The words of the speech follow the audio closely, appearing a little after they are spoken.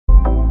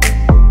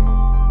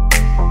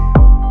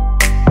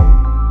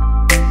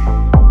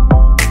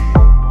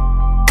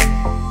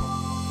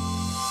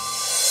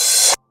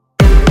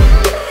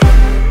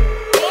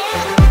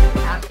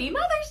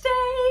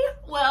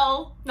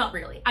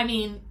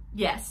mean,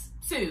 yes,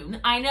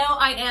 soon. I know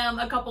I am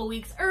a couple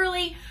weeks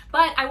early,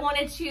 but I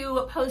wanted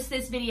to post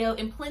this video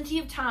in plenty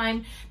of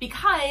time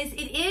because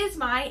it is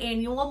my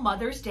annual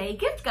Mother's Day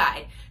gift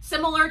guide.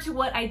 Similar to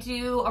what I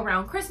do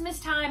around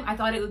Christmas time, I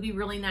thought it would be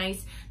really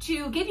nice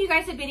to give you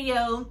guys a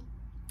video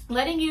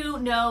letting you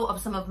know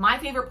of some of my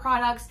favorite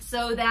products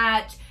so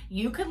that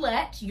you could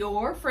let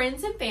your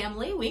friends and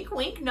family, wink,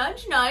 wink,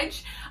 nudge,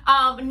 nudge,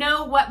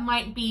 know what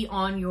might be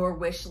on your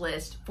wish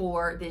list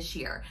for this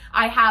year.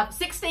 I have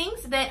 6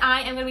 things that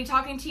I am going to be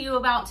talking to you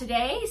about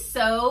today,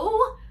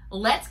 so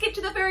let's get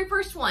to the very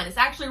first one. It's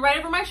actually right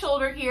over my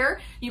shoulder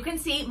here. You can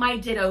see my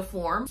Ditto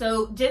Form.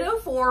 So Ditto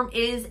Form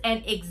is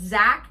an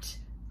exact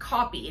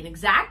copy, an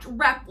exact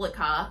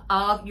replica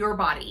of your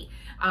body.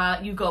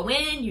 You go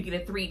in, you get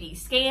a 3D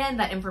scan,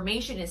 that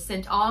information is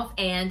sent off,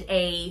 and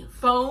a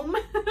foam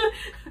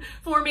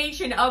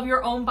formation of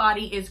your own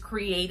body is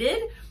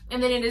created.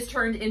 And then it is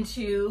turned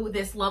into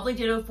this lovely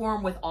Ditto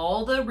Form with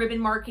all the ribbon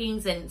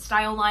markings and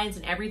style lines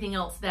and everything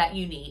else that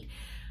you need.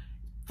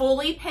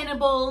 Fully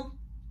pinnable.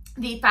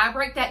 The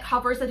fabric that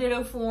covers the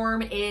Ditto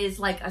Form is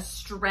like a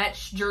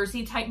stretch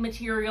jersey type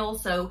material,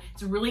 so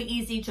it's really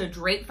easy to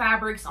drape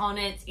fabrics on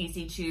it. It's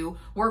easy to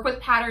work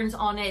with patterns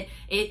on it.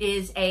 It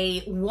is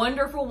a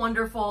wonderful,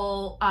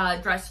 wonderful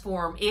dress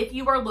form if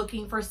you are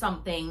looking for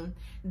something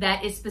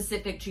that is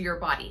specific to your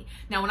body.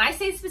 Now, when I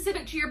say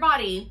specific to your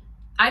body,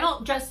 I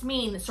don't just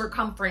mean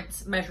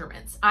circumference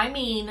measurements. I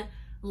mean,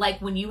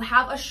 like when you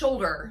have a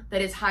shoulder that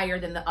is higher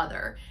than the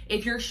other,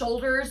 if your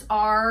shoulders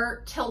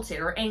are tilted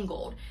or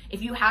angled,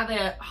 if you have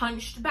a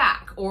hunched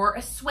back or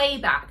a sway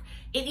back,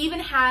 it even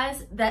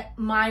has that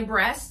my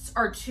breasts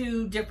are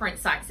 2 different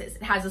sizes.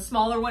 It has a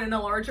smaller one and a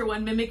larger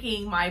one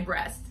mimicking my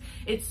breasts.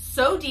 It's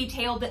so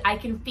detailed that I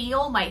can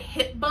feel my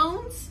hip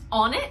bones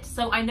on it,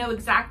 so I know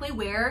exactly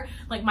where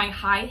like my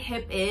high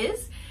hip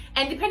is.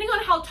 And depending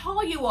on how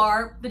tall you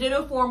are, the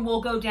Ditto Form will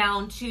go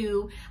down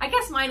to, I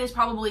guess mine is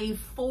probably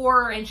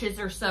 4 inches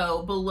or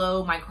so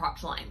below my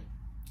crotch line.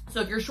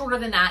 So if you're shorter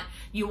than that,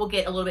 you will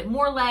get a little bit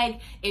more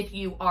leg. If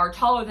you are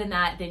taller than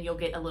that, then you'll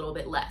get a little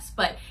bit less.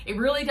 But it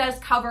really does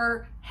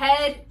cover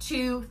head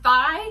to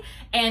thigh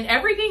and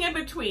everything in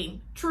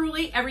between.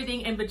 Truly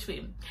everything in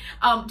between.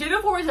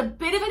 Ditto Form is a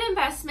bit of an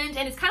investment,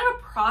 and it's kind of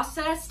a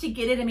process to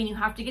get it. I mean, you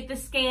have to get the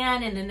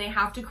scan and then they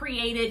have to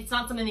create it. It's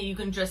not something that you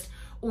can just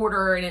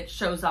order and it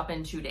shows up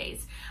in 2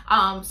 days.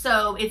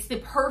 So it's the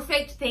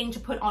perfect thing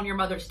to put on your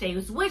Mother's Day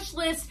wish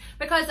list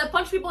because a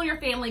bunch of people in your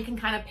family can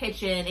kind of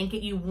pitch in and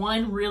get you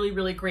one really,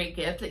 really great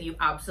gift that you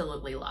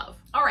absolutely love.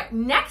 All right,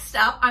 next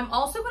up, I'm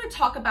also going to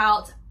talk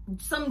about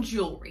some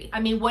jewelry. I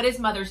mean, what is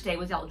Mother's Day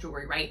without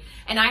jewelry, right?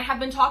 And I have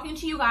been talking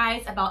to you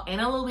guys about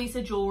Ana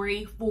Luisa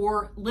jewelry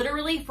for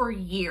literally for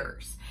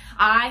years.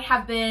 I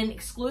have been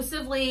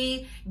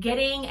exclusively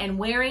getting and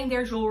wearing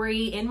their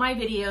jewelry in my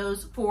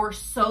videos for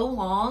so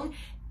long.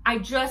 I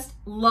just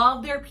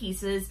love their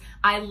pieces.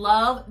 I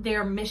love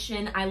their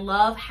mission. I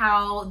love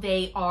how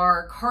they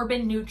are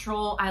carbon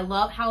neutral. I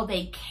love how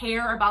they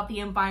care about the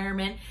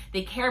environment.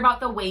 They care about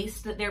the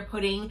waste that they're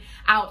putting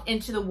out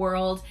into the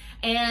world.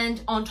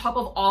 And on top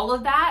of all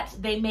of that,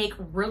 they make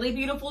really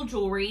beautiful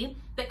jewelry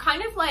that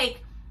kind of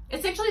like,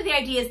 essentially the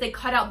idea is they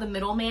cut out the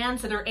middleman.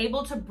 So they're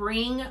able to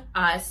bring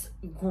us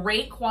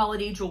great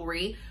quality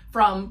jewelry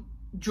from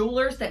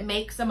jewelers that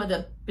make some of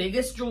the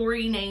biggest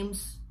jewelry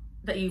names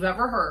that you've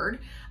ever heard,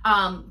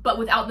 but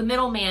without the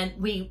middleman,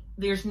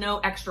 there's no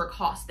extra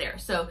cost there.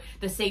 So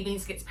the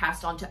savings gets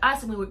passed on to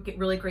us and we would get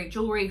really great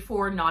jewelry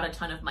for not a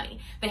ton of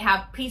money. They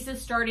have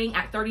pieces starting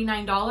at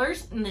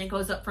 $39 and then it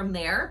goes up from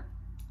there.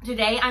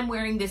 Today I'm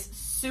wearing this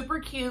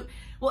super cute,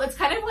 well, it's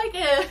kind of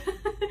like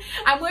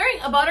I'm wearing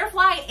a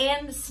butterfly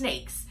and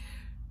snakes,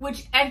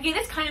 which again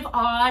is kind of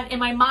odd. In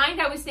my mind,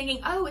 I was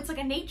thinking, oh, it's like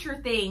a nature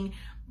thing.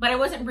 But I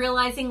wasn't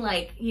realizing,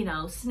 like, you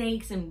know,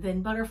 snakes and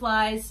then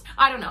butterflies.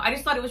 I don't know. I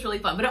just thought it was really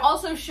fun. But it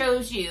also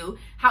shows you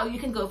how you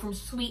can go from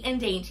sweet and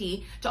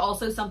dainty to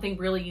also something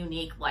really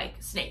unique like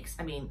snakes.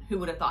 I mean, who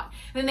would have thought?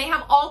 And then they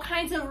have all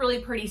kinds of really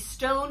pretty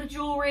stoned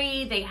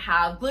jewelry. They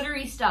have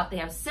glittery stuff. They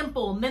have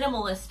simple,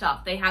 minimalist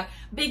stuff. They have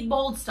big,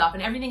 bold stuff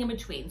and everything in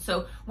between.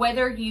 So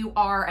whether you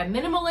are a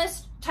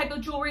minimalist type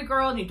of jewelry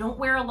girl and you don't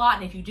wear a lot,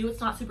 and if you do,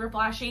 it's not super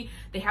flashy,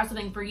 they have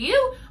something for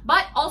you.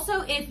 But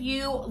also if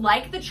you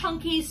like the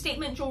chunky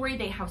statement jewelry,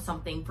 they have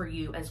something for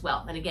you as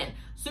well. And again,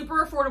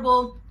 super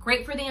affordable,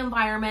 great for the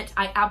environment.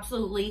 I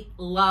absolutely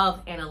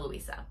love Ana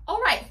Luisa.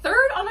 All right,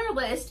 third on our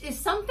list is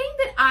something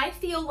that I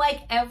feel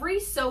like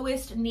every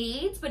sewist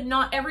needs, but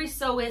not every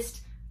sewist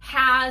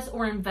has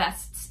or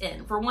invests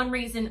in for one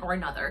reason or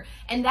another,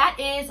 and that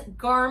is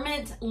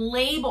garment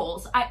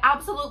labels. I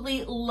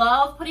absolutely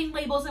love putting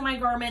labels in my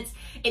garments.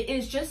 It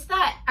is just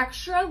that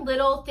extra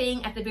little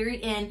thing at the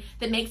very end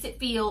that makes it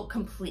feel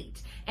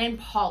complete and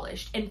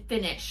polished and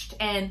finished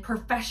and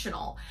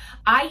professional.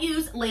 I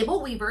use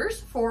label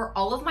weavers for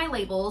all of my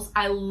labels.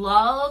 I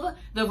love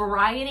the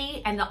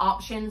variety and the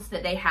options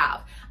that they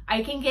have.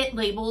 I can get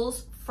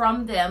labels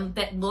from them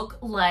that look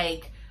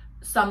like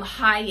some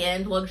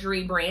high-end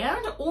luxury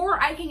brand,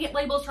 or I can get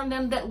labels from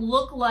them that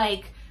look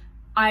like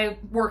I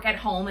work at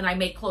home and I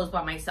make clothes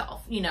by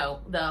myself, you know,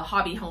 the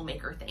hobby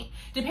homemaker thing.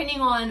 Depending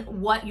on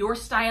what your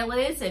style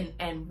is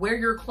and where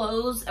your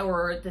clothes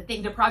or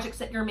the projects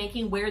that you're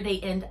making, where they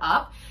end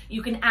up,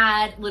 you can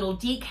add little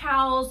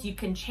decals, you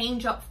can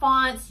change up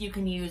fonts, you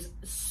can use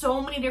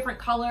so many different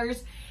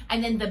colors.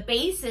 And then the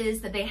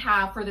bases that they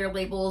have for their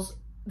labels,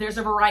 there's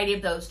a variety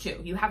of those too.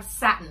 You have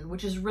satin,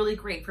 which is really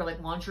great for like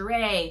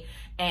lingerie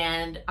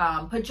and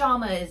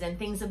pajamas and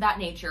things of that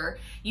nature.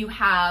 You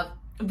have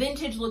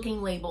vintage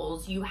looking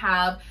labels. You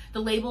have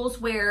the labels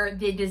where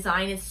the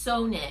design is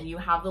sewn in. You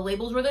have the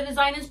labels where the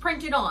design is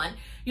printed on.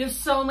 You have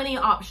so many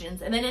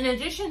options. And then in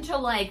addition to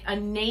like a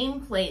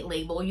nameplate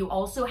label, you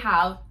also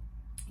have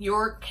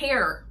your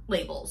care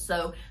labels.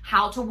 So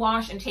how to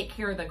wash and take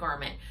care of the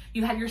garment.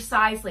 You have your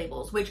size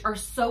labels, which are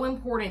so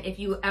important if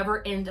you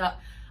ever end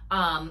up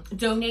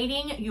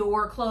donating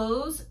your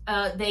clothes.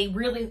 They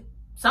really,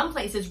 some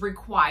places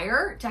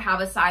require to have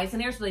a size in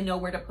there so they know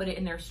where to put it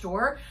in their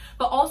store.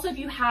 But also if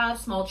you have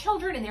small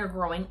children and they're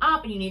growing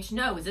up and you need to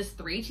know, is this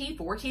 3T,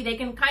 4T? They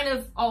can kind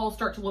of all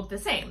start to look the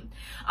same.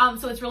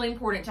 So it's really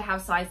important to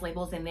have size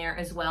labels in there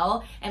as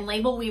well. And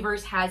Label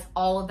Weavers has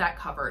all of that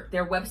covered.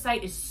 Their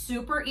website is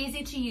super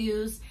easy to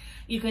use.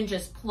 You can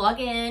just plug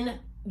in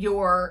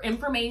your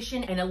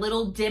information and a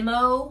little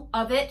demo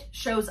of it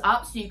shows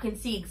up so you can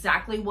see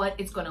exactly what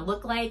it's going to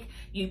look like.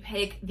 You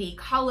pick the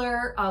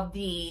color of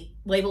the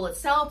label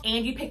itself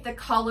and you pick the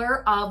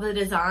color of the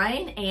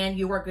design and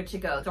you are good to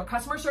go. So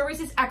customer service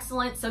is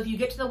excellent. So if you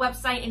get to the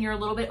website and you're a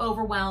little bit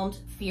overwhelmed,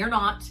 fear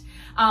not.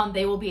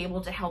 They will be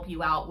able to help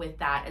you out with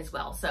that as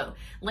well. So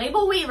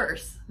Label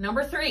Weavers,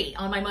 number 3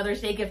 on my Mother's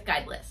Day gift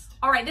guide list.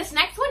 All right, this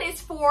next one is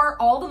for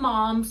all the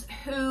moms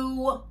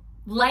who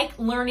like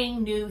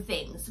learning new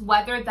things,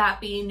 whether that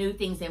be new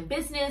things in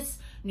business,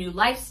 new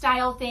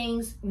lifestyle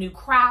things, new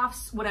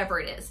crafts, whatever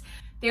it is.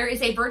 There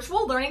is a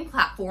virtual learning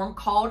platform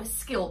called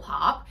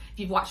SkillPop. If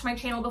you've watched my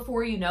channel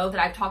before, you know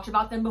that I've talked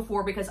about them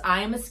before because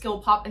I am a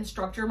SkillPop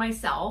instructor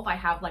myself. I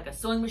have like a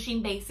sewing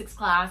machine basics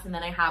class and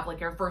then I have like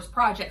your first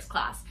projects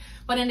class.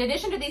 But in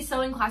addition to these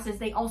sewing classes,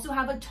 they also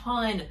have a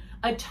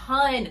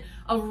ton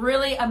of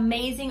really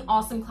amazing,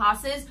 awesome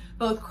classes,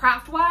 both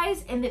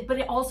craft-wise, but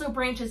it also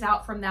branches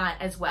out from that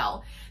as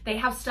well. They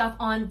have stuff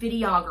on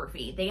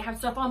videography. They have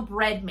stuff on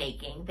bread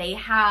making. They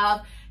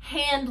have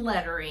hand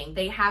lettering.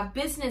 They have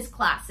business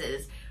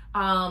classes,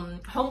 home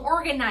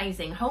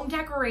organizing, home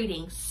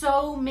decorating,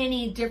 so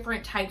many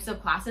different types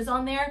of classes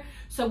on there.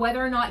 So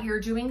whether or not you're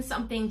doing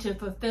something to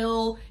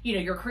fulfill, you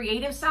know, your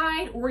creative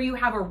side or you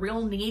have a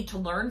real need to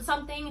learn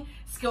something,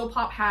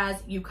 SkillPop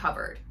has you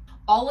covered.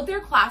 All of their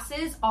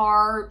classes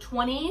are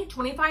 $20,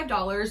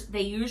 $25.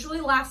 They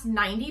usually last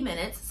 90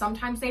 minutes.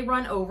 Sometimes they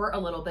run over a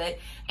little bit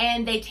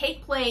and they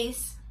take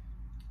place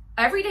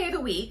every day of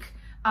the week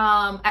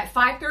at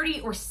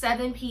 5:30 or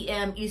 7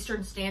 p.m.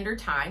 Eastern Standard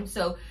Time.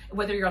 So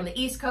whether you're on the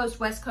East Coast,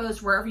 West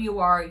Coast, wherever you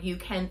are, you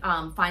can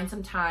find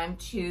some time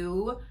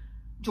to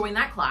join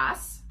that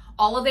class.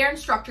 All of their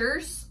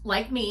instructors,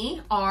 like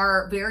me,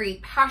 are very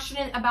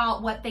passionate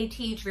about what they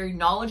teach, very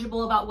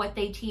knowledgeable about what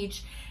they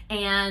teach,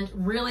 and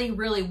really,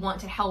 really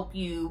want to help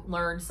you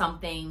learn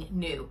something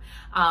new.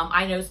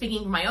 I know,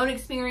 speaking from my own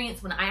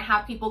experience, when I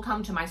have people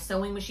come to my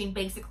sewing machine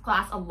basics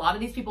class, a lot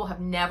of these people have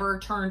never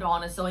turned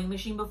on a sewing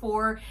machine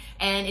before,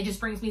 and it just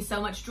brings me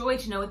so much joy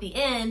to know at the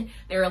end,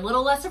 they're a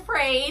little less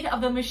afraid of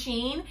the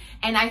machine,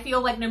 and I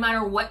feel like no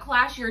matter what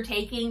class you're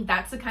taking,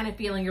 that's the kind of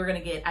feeling you're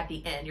gonna get at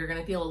the end. You're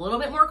gonna feel a little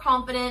bit more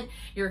confident,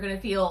 you're gonna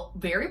feel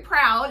very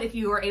proud if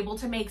you are able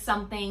to make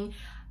something,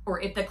 or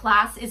if the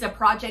class is a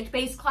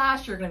project-based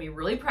class, you're gonna be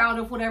really proud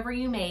of whatever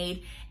you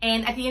made.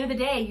 And at the end of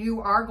the day, you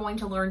are going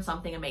to learn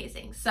something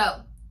amazing.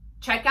 So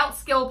check out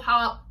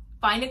SkillPop,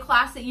 find a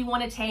class that you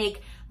wanna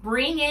take,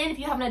 bring in, if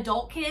you have an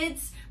adult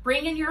kids,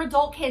 bring in your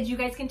adult kids. You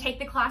guys can take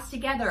the class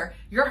together.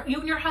 You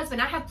and your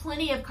husband. I have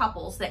plenty of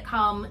couples that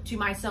come to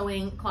my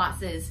sewing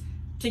classes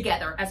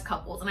together as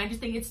couples. And I just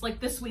think it's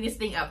like the sweetest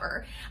thing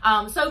ever.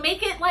 So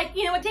make it like,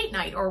 you know, a date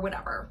night or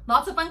whatever.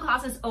 Lots of fun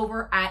classes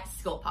over at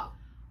SkillPop.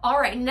 All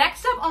right,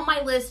 next up on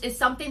my list is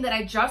something that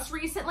I just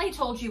recently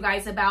told you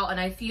guys about, and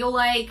I feel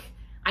like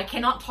I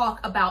cannot talk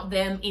about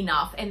them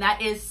enough, and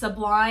that is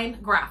Sublime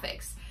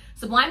Graphics.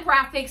 Sublime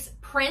Graphics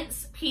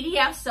prints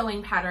PDF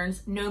sewing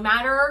patterns no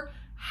matter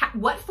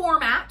what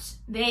format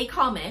they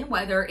come in,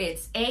 whether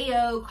it's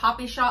AO,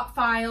 copy shop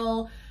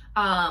file,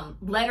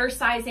 letter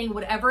sizing,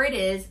 whatever it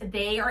is,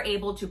 they are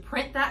able to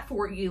print that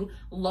for you,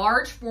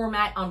 large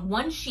format on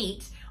one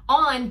sheet,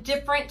 on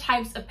different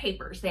types of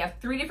papers. They have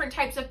 3 different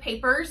types of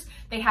papers.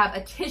 They have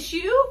a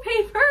tissue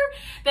paper,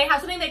 they have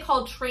something they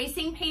call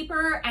tracing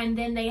paper, and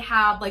then they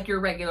have like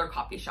your regular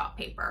copy shop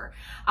paper.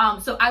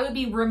 So I would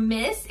be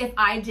remiss if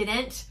I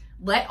didn't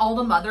let all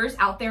the mothers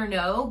out there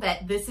know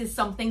that this is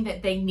something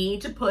that they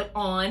need to put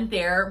on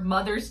their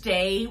Mother's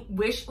Day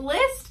wish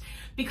list,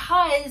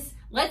 because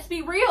let's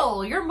be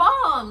real, you're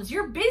moms,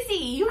 you're busy,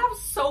 you have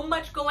so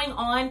much going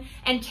on,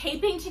 and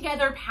taping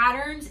together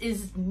patterns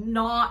is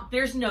not,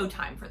 there's no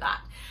time for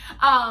that.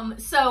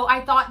 So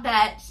I thought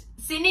that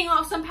sending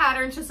off some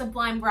patterns to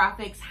Sublime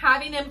Graphics,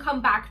 having them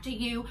come back to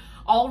you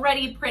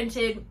already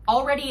printed,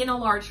 already in a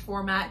large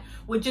format,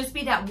 would just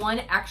be that one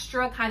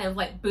extra kind of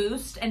like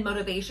boost and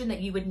motivation that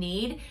you would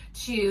need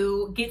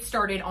to get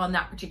started on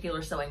that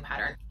particular sewing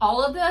pattern.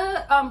 All of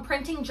the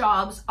printing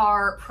jobs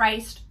are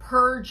priced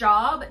per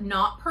job,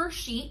 not per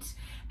sheet.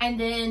 And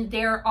then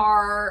there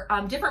are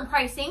different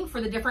pricing for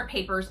the different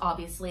papers,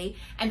 obviously.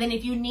 And then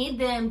if you need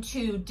them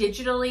to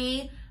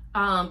digitally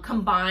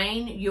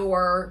combine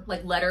your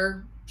like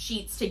letter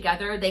sheets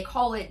together, they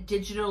call it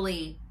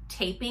digitally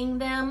taping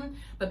them,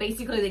 but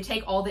basically they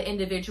take all the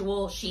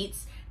individual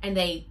sheets and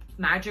they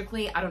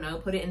magically, I don't know,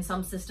 put it in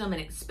some system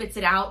and it spits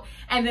it out,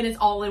 and then it's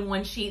all in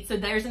one sheet. So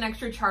there's an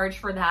extra charge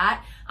for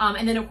that.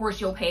 And then of course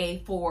you'll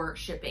pay for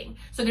shipping.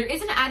 So there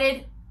is an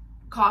added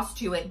cost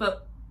to it,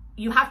 but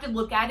you have to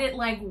look at it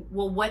like,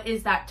 well, what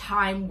is that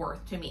time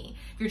worth to me?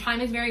 If your time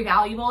is very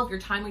valuable, if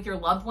your time with your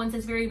loved ones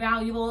is very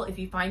valuable, if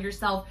you find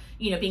yourself,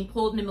 you know, being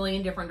pulled in a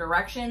million different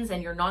directions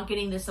and you're not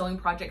getting the sewing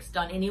projects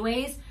done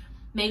anyways,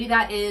 maybe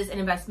that is an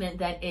investment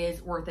that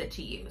is worth it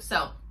to you.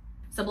 So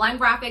Sublime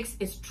Graphics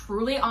is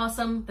truly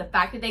awesome. The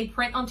fact that they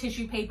print on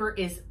tissue paper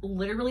is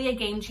literally a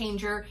game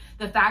changer.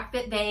 The fact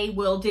that they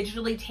will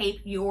digitally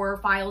tape your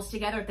files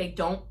together,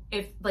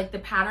 if like the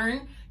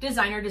pattern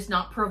designer does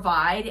not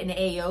provide an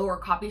AO or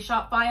copy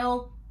shop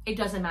file, it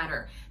doesn't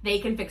matter. They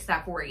can fix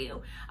that for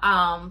you.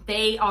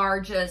 They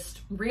are just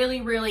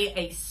really, really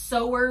a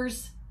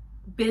sewer's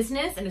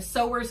business and a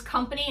sewer's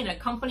company, and a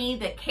company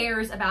that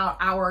cares about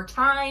our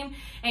time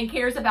and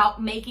cares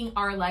about making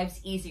our lives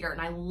easier. And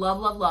I love,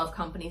 love, love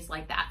companies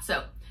like that.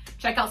 So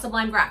check out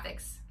Sublime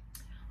Graphics.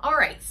 All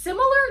right,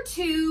 similar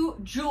to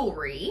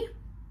jewelry,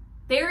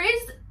 there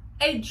is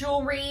a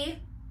jewelry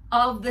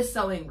of the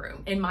sewing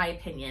room, in my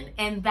opinion,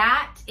 and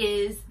that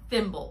is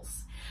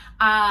thimbles.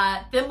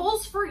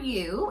 Thimbles For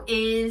You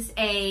is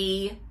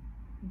a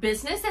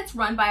business that's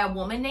run by a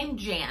woman named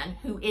Jan,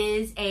 who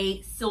is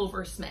a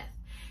silversmith.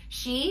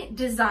 She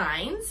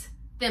designs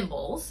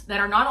thimbles that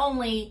are not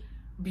only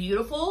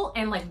beautiful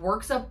and like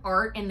works of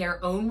art in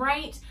their own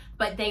right,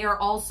 but they are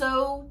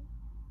also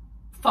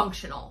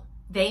functional.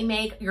 They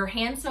make your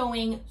hand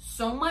sewing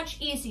so much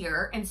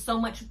easier and so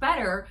much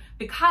better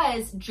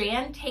because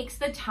Jan takes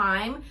the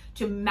time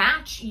to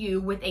match you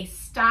with a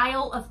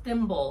style of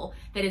thimble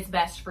that is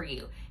best for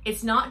you.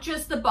 It's not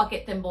just the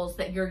bucket thimbles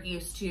that you're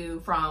used to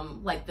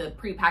from like the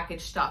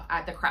prepackaged stuff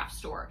at the craft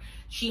store.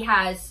 She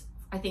has,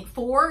 I think,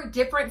 4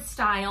 different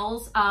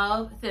styles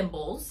of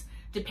thimbles,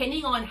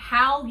 depending on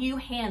how you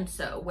hand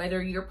sew,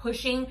 whether you're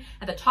pushing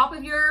at the top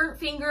of your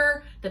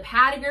finger, the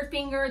pad of your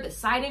finger, the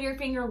side of your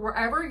finger,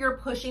 wherever you're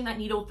pushing that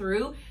needle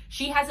through,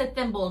 she has a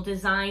thimble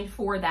designed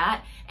for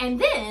that. And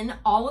then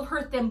all of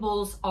her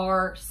thimbles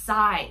are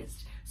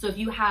sized. So if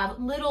you have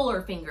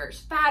littler fingers,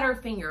 fatter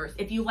fingers,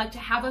 if you like to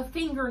have a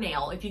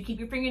fingernail, if you keep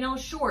your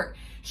fingernails short,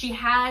 she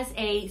has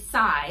a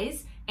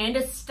size and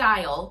a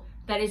style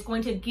that is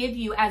going to give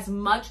you as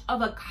much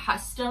of a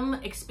custom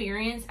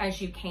experience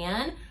as you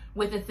can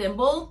with a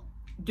thimble,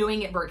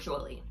 doing it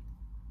virtually.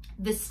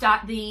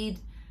 The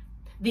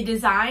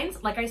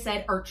designs, like I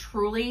said, are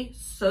truly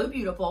so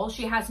beautiful.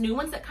 She has new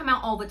ones that come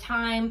out all the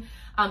time.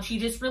 She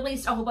just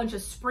released a whole bunch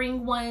of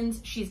spring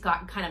ones. She's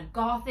got kind of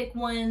gothic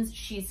ones.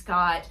 She's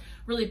got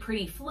really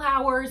pretty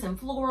flowers and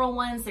floral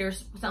ones.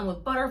 There's some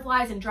with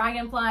butterflies and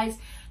dragonflies.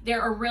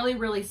 There are really,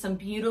 really some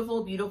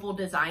beautiful, beautiful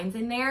designs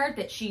in there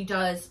that she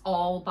does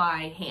all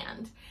by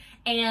hand.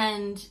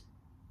 And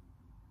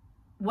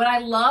what I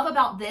love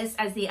about this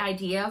as the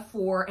idea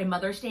for a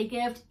Mother's Day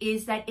gift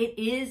is that it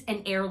is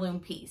an heirloom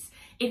piece.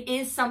 It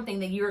is something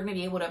that you're going to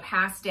be able to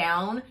pass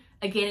down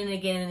again and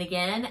again and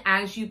again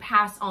as you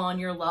pass on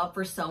your love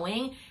for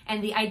sewing.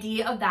 And the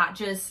idea of that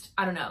just,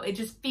 I don't know, it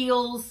just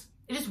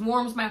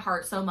warms my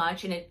heart so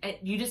much. And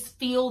you just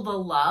feel the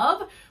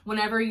love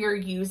whenever you're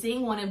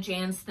using one of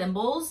Jan's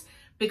thimbles,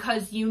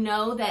 because you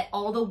know that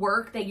all the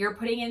work that you're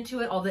putting into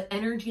it, all the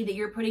energy that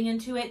you're putting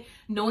into it,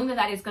 knowing that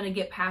that is going to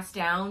get passed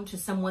down to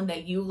someone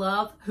that you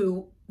love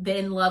who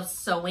then loves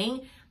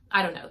sewing.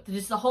 I don't know,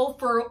 just the whole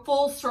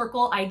full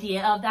circle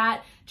idea of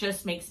that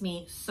just makes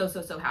me so,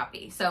 so, so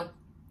happy. So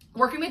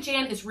working with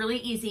Jan is really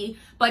easy,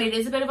 but it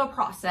is a bit of a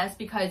process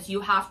because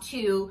you have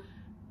to,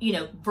 you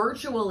know,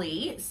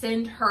 virtually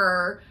send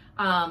her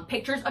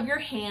pictures of your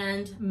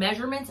hand,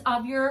 measurements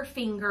of your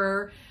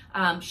finger.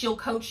 She'll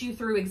coach you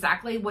through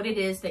exactly what it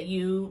is that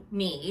you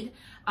need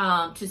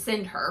to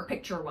send her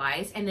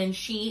picture-wise. And then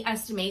she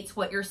estimates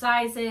what your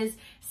size is,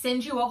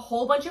 sends you a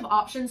whole bunch of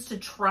options to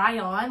try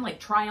on, like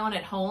try on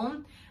at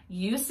home.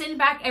 You send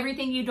back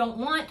everything you don't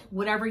want.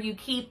 Whatever you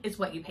keep is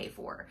what you pay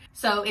for.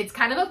 So it's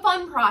kind of a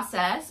fun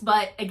process,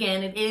 but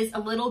again, it is a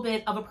little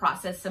bit of a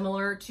process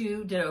similar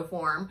to Ditto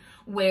Form,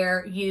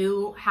 where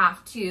you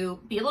have to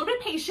be a little bit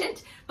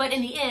patient, but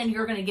in the end,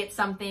 you're gonna get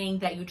something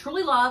that you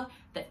truly love,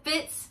 that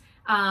fits,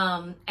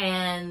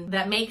 and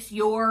that makes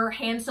your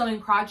hand sewing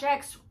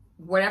projects,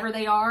 whatever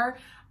they are,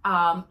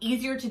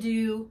 easier to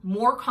do,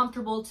 more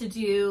comfortable to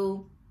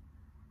do,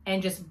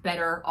 and just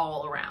better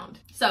all around.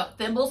 So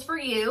Thimbles For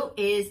You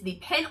is the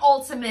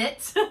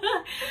penultimate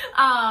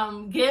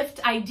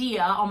gift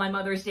idea on my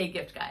Mother's Day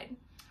gift guide.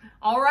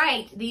 All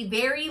right, the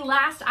very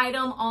last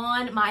item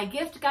on my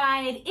gift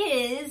guide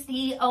is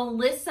the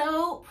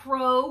Oliso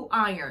Pro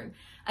Iron.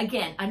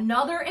 Again,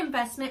 another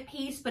investment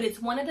piece, but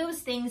it's one of those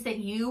things that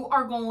you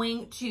are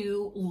going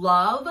to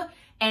love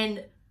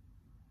and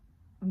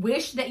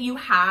wish that you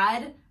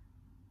had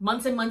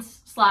months and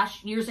months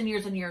 / years and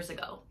years and years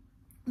ago.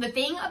 The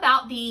thing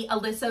about the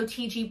Oliso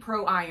TG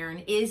Pro Iron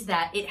is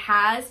that it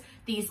has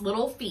these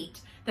little feet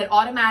that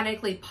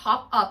automatically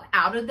pop up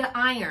out of the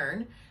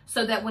iron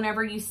so that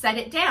whenever you set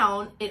it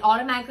down, it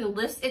automatically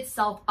lifts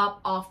itself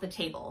up off the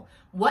table.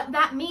 What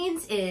that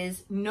means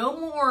is no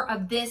more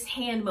of this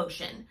hand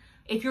motion.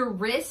 If your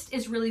wrist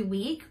is really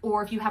weak,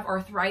 or if you have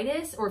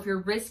arthritis, or if your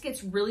wrist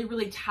gets really,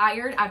 really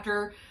tired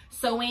after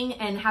sewing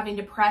and having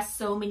to press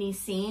so many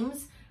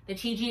seams, the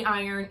TG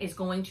Iron is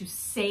going to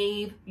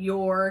save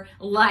your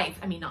life.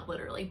 I mean, not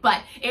literally,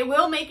 but it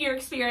will make your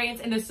experience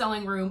in the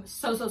sewing room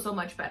so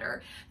much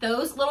better.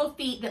 Those little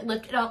feet that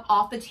lift it up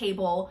off the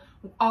table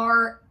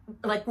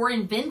were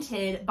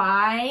invented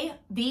by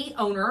the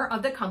owner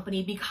of the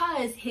company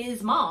because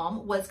his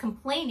mom was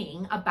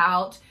complaining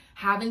about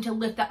having to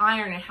lift the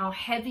iron and how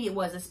heavy it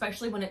was,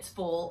 especially when it's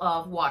full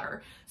of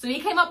water. So he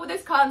came up with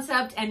this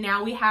concept, and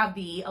now we have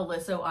the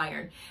Oliso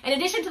Iron. In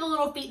addition to the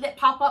little feet that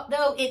pop up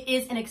though, it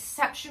is an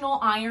exceptional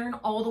iron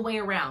all the way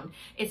around.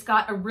 It's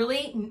got a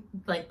really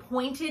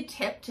pointed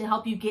tip to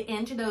help you get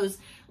into those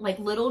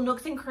little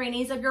nooks and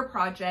crannies of your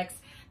projects.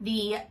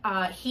 The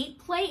heat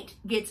plate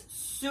gets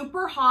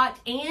super hot,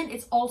 and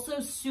it's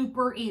also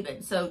super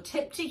even. So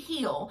tip to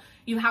heel,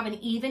 you have an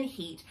even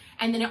heat,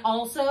 and then it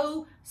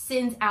also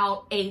sends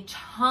out a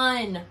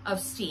ton of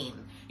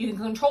steam. You can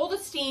control the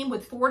steam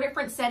with 4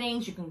 different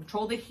settings. You can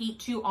control the heat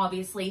too,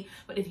 obviously,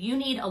 but if you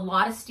need a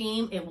lot of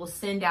steam, it will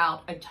send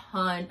out a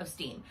ton of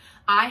steam.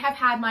 I have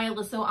had my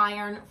Oliso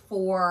Iron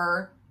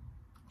for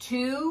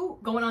 2,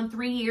 going on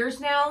 3 years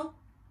now.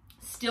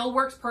 Still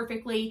works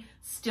perfectly,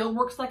 still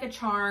works like a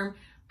charm.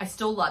 I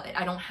still love it.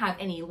 I don't have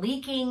any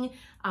leaking.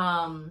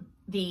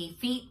 The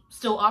feet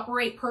still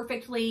operate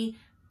perfectly.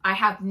 I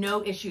have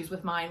no issues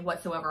with mine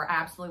whatsoever. I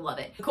absolutely love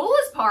it. The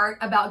coolest part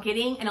about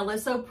getting an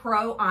Oliso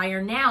Pro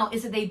Iron now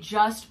is that they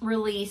just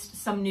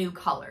released some new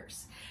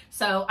colors.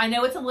 So I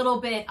know it's a little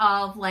bit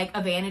of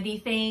a vanity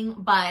thing,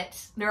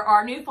 but there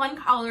are new fun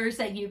colors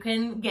that you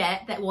can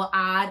get that will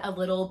add a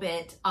little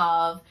bit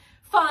of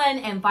fun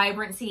and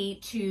vibrancy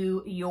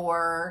to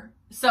your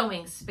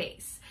sewing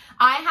space.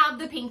 I have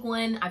the pink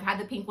one. I've had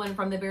the pink one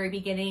from the very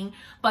beginning,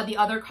 but the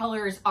other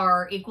colors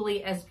are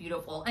equally as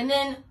beautiful. And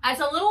then as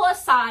a little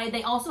aside,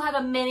 they also have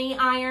a mini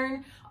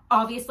iron,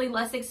 obviously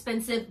less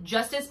expensive,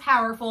 just as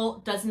powerful,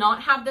 does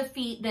not have the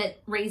feet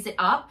that raise it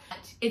up.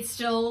 It's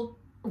still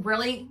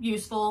really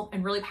useful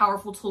and really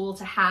powerful tool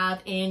to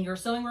have in your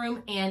sewing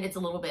room, and it's a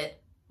little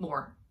bit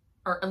more,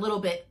 or a little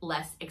bit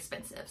less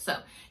expensive. So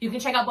you can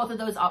check out both of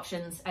those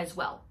options as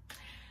well.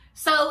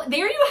 So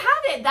there you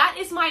have it. That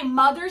is my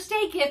Mother's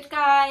Day gift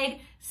guide.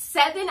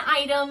 7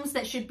 items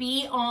that should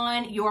be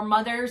on your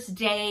Mother's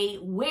Day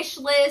wish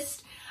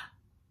list.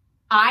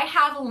 I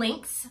have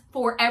links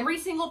for every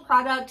single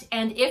product,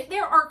 and if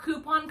there are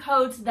coupon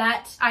codes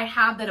that I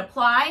have that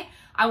apply,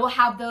 I will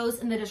have those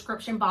in the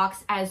description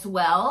box as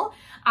well.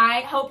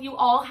 I hope you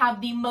all have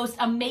the most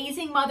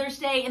amazing Mother's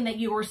Day and that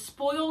you are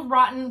spoiled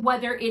rotten,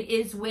 whether it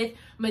is with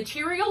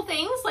material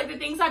things like the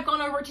things I've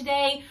gone over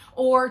today,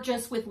 or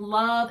just with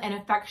love and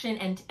affection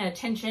and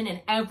attention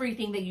and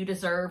everything that you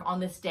deserve on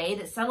this day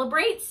that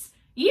celebrates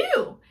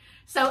you.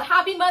 So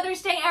happy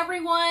Mother's Day,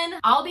 everyone.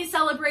 I'll be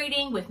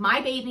celebrating with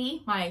my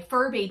baby, my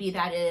fur baby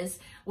that is.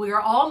 We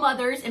are all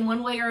mothers in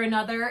one way or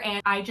another,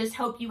 and I just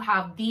hope you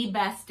have the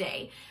best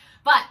day.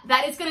 But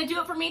that is going to do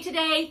it for me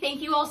today.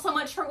 Thank you all so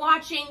much for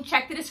watching.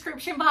 Check the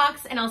description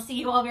box, and I'll see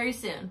you all very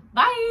soon.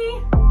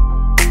 Bye.